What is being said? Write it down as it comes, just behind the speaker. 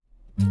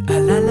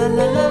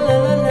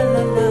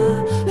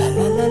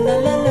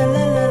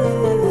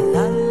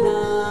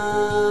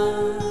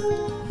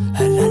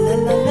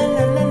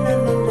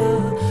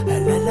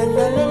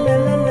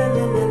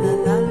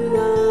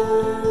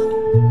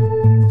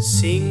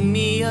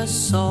a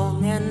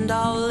song and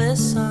I'll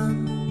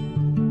listen.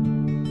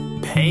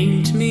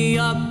 Paint me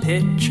a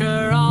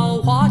picture,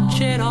 I'll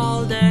watch it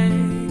all day.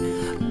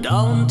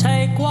 Don't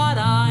take what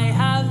I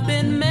have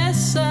been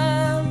missing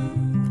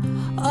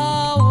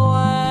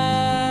away.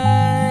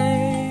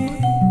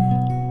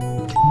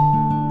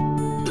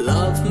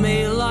 Love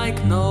me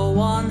like no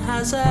one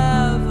has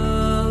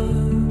ever.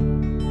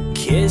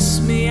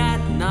 Kiss me at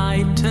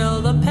night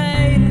till the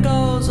pain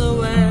goes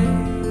away.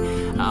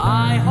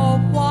 I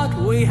hope what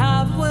we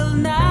have will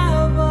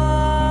never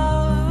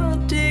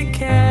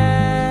decay.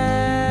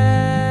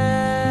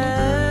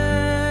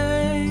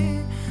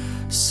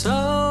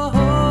 So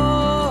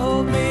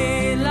hold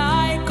me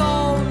like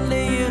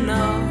only you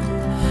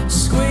know.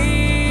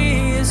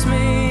 Squeeze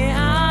me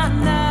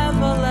and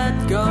never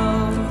let go.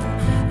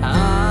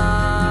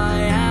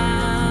 I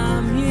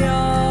am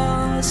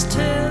yours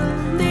till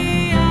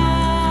the end.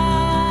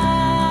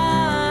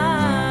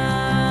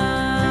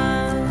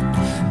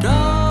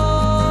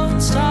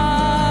 Don't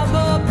stop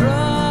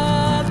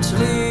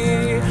abruptly.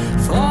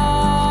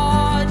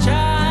 Forge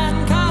and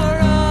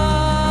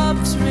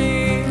corrupt me.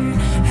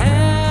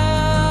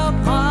 Help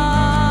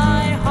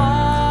my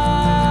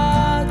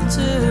heart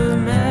to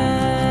mend.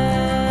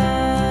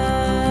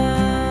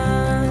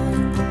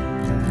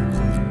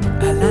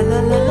 La la la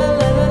la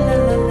la la la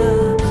la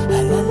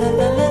la la la la la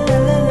la la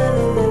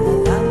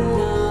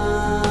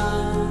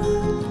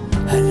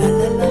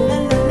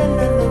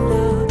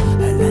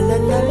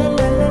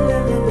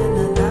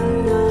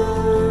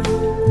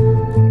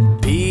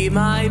be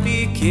my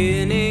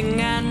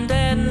beginning and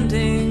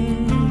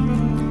ending,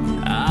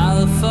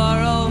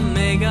 Alpha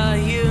Omega,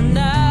 you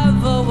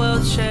never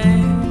will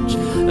change.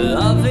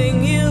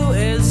 Loving you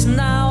is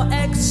now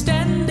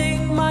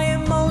extending my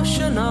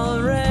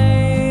emotional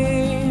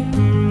range.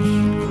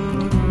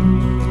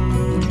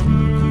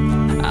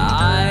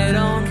 I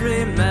don't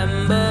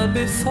remember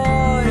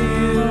before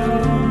you.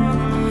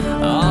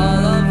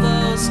 All of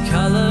those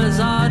colors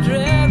are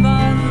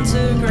driven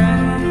to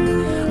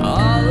gray.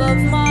 All of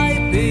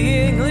my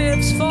being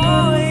lives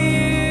for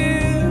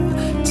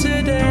you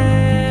today.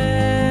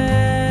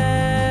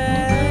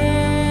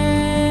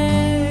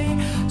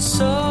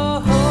 So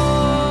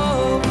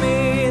hold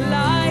me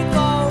like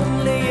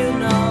only you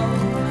know.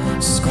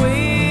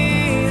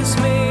 Squeeze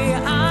me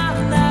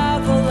and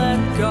never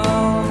let go.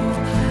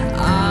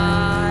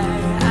 I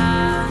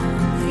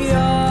am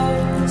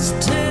yours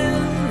till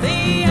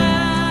the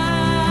end.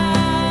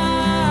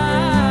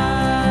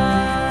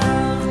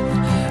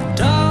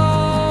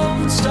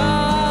 Don't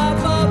stop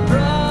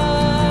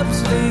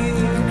abruptly.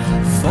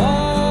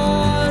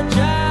 Forge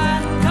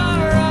and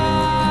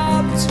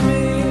corrupt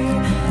me.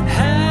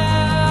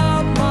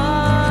 Help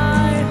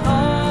my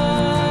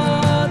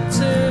heart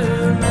to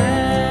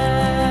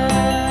mend.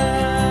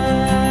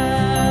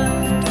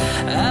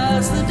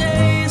 As the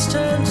days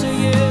turn to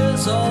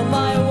years, all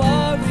my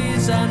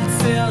worries and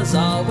fears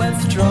are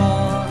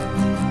withdrawn.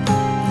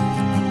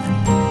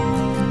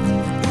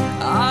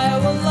 I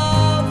will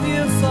love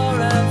you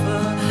forever.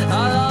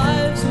 Our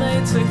lives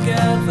made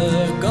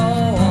together go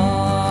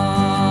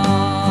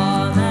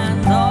on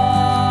and on.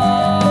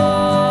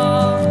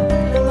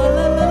 La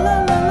la la la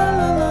la la la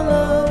la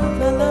la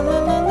la la la la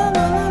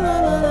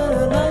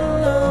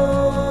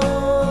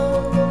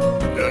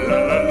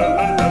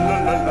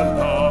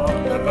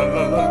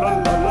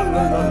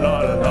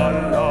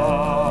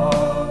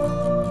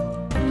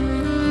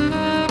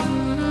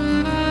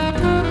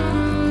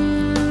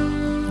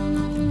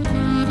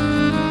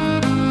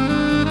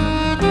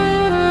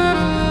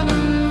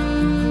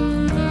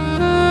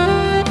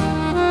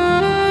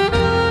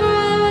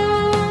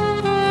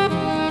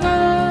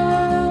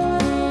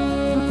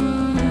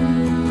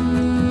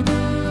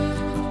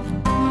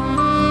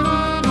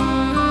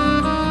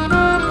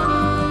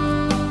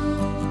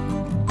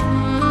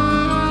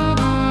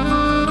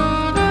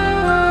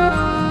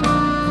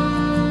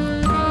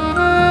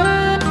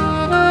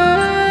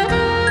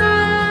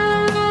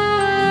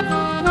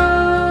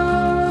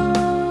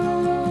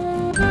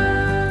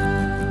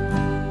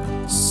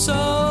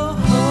So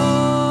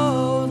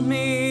hold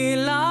me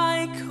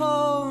like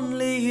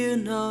only you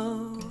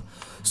know.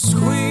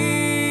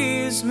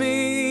 Squeeze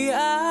me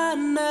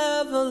and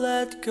never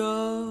let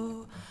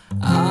go.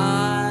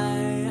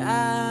 I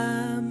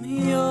am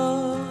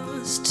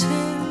yours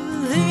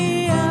till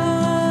the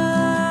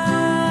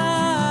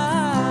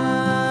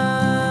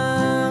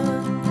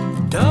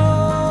end.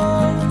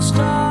 Don't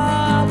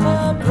stop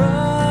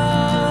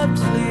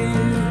abruptly.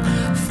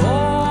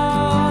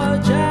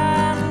 Forge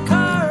and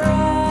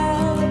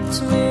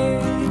corrupt me.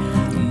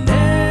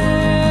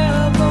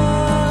 Never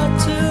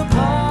to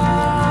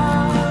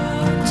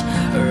part.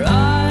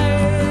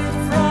 Right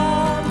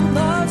from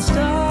the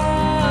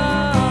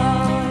start.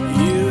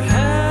 You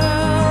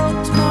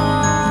helped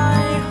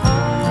my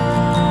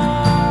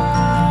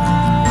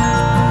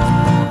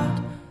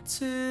heart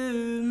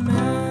to